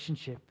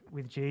relationship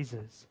with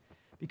Jesus.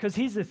 Because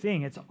here's the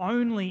thing, it's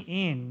only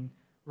in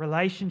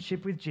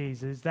relationship with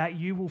Jesus that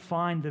you will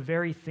find the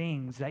very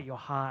things that your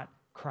heart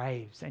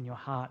craves and your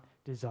heart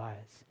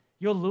desires.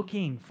 You're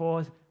looking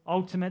for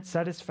ultimate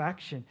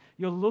satisfaction.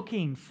 You're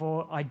looking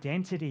for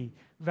identity,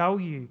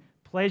 value,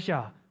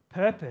 pleasure,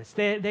 purpose.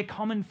 They're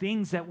common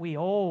things that we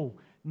all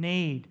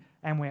need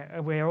and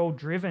we're all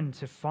driven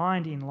to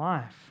find in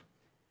life.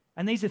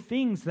 And these are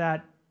things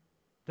that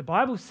the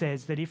Bible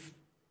says that if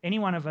any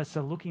one of us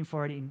are looking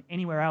for it in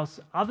anywhere else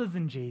other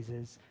than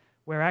Jesus,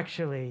 we're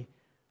actually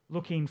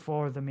looking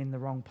for them in the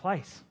wrong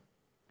place.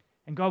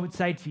 And God would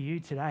say to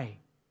you today,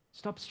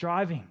 stop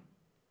striving.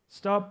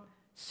 Stop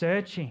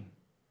searching.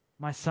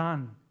 My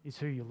son is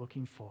who you're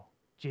looking for.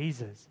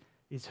 Jesus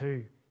is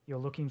who you're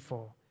looking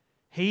for.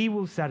 He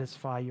will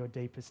satisfy your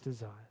deepest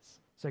desires.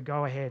 So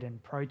go ahead and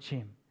approach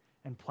him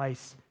and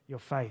place your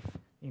faith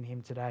in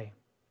him today.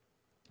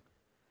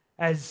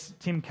 As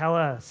Tim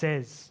Keller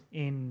says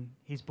in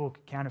his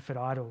book, Counterfeit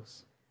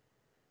Idols,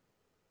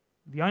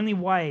 the only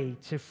way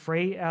to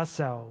free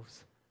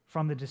ourselves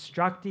from the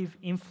destructive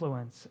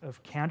influence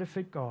of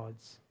counterfeit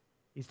gods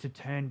is to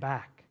turn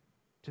back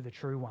to the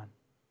true one,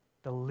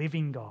 the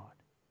living God.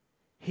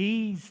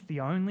 He's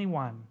the only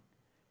one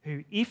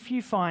who, if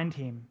you find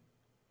him,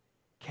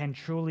 can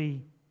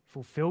truly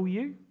fulfill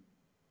you,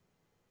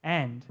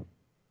 and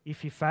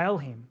if you fail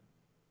him,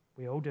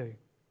 we all do,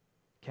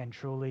 can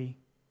truly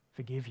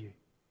forgive you.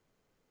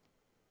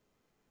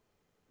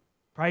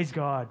 Praise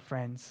God,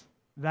 friends.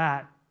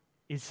 That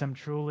is some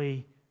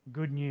truly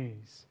good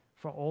news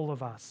for all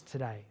of us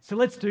today. So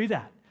let's do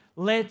that.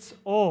 Let's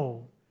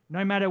all,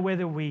 no matter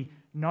whether we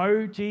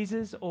know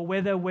Jesus or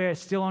whether we're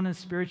still on a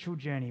spiritual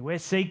journey, we're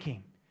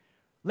seeking,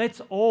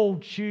 let's all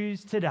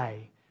choose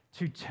today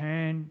to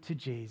turn to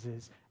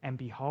Jesus and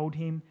behold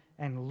him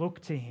and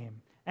look to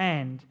him.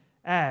 And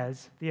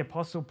as the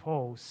Apostle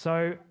Paul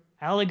so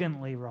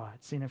elegantly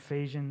writes in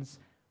Ephesians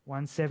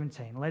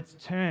 1:17, let's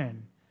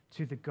turn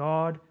to the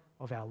God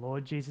of our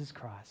Lord Jesus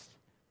Christ,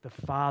 the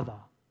Father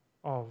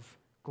of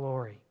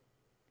glory.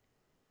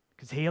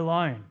 Because he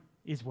alone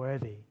is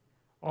worthy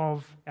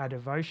of our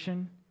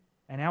devotion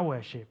and our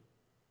worship.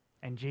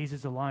 And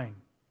Jesus alone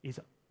is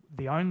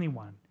the only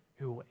one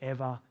who will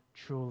ever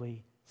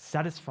truly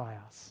satisfy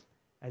us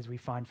as we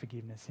find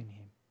forgiveness in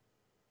him.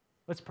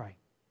 Let's pray.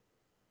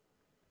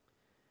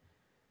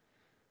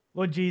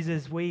 Lord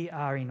Jesus, we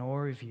are in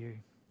awe of you.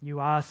 You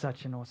are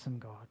such an awesome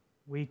God.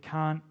 We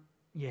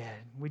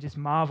just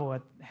marvel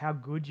at how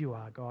good you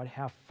are, God,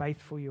 how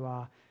faithful you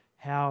are,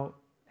 how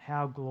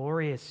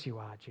glorious you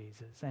are,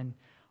 Jesus. And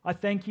I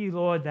thank you,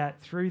 Lord,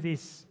 that through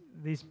this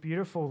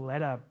beautiful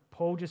letter,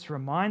 Paul just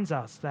reminds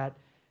us that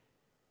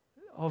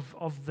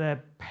of the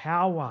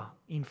power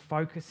in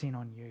focusing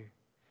on you,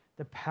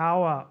 the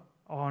power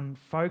on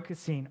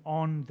focusing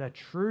on the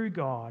true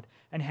God,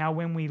 and how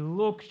when we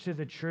look to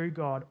the true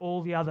God,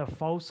 all the other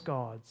false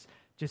gods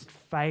just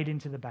fade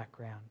into the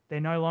background. They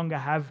no longer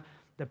have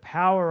the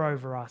power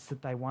over us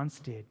that they once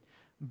did.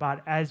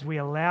 But as we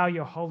allow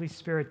your Holy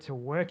Spirit to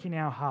work in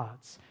our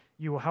hearts,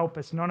 you will help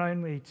us not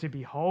only to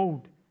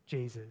behold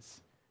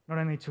Jesus, not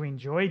only to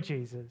enjoy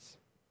Jesus,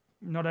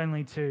 not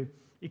only to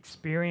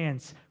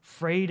experience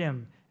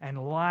freedom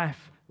and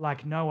life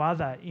like no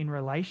other in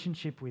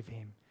relationship with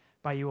him,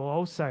 but you will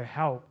also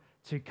help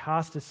to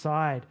cast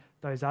aside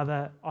those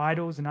other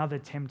idols and other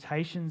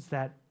temptations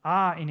that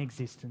are in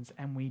existence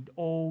and we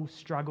all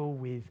struggle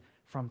with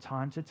from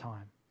time to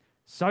time,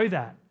 so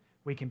that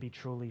we can be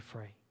truly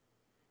free.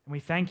 And we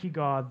thank you,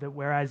 God, that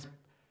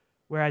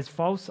whereas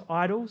false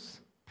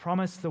idols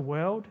promise the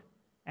world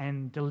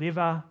and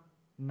deliver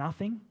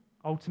nothing,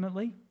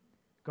 ultimately,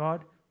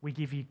 God, we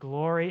give you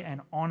glory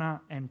and honor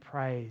and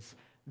praise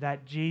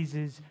that,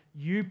 Jesus,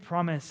 you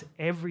promise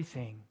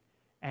everything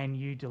and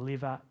you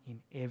deliver in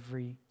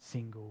every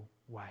single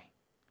way.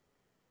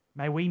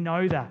 May we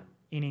know that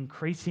in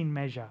increasing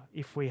measure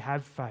if we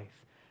have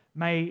faith.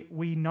 May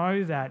we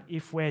know that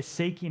if we're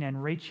seeking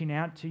and reaching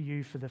out to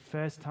you for the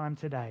first time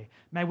today.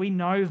 May we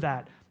know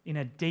that in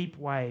a deep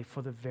way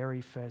for the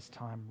very first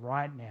time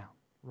right now.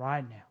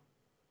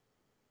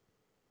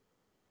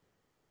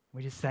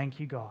 We just thank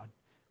you, God.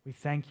 We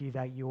thank you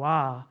that you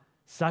are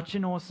such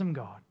an awesome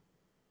God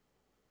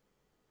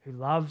who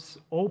loves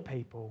all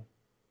people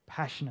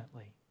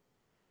passionately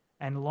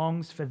and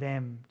longs for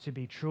them to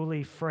be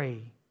truly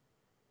free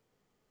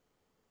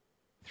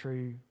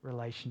through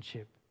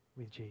relationship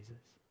with Jesus.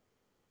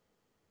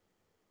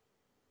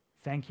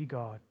 Thank you,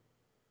 God.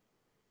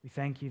 We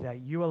thank you that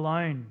you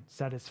alone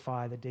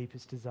satisfy the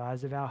deepest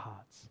desires of our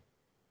hearts.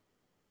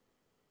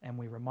 And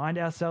we remind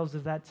ourselves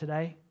of that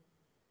today,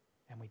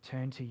 and we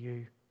turn to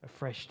you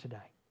afresh today.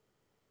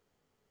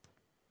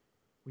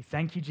 We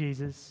thank you,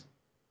 Jesus,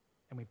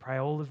 and we pray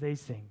all of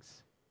these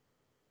things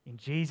in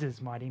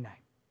Jesus' mighty name.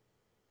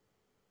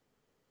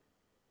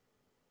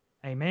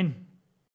 Amen.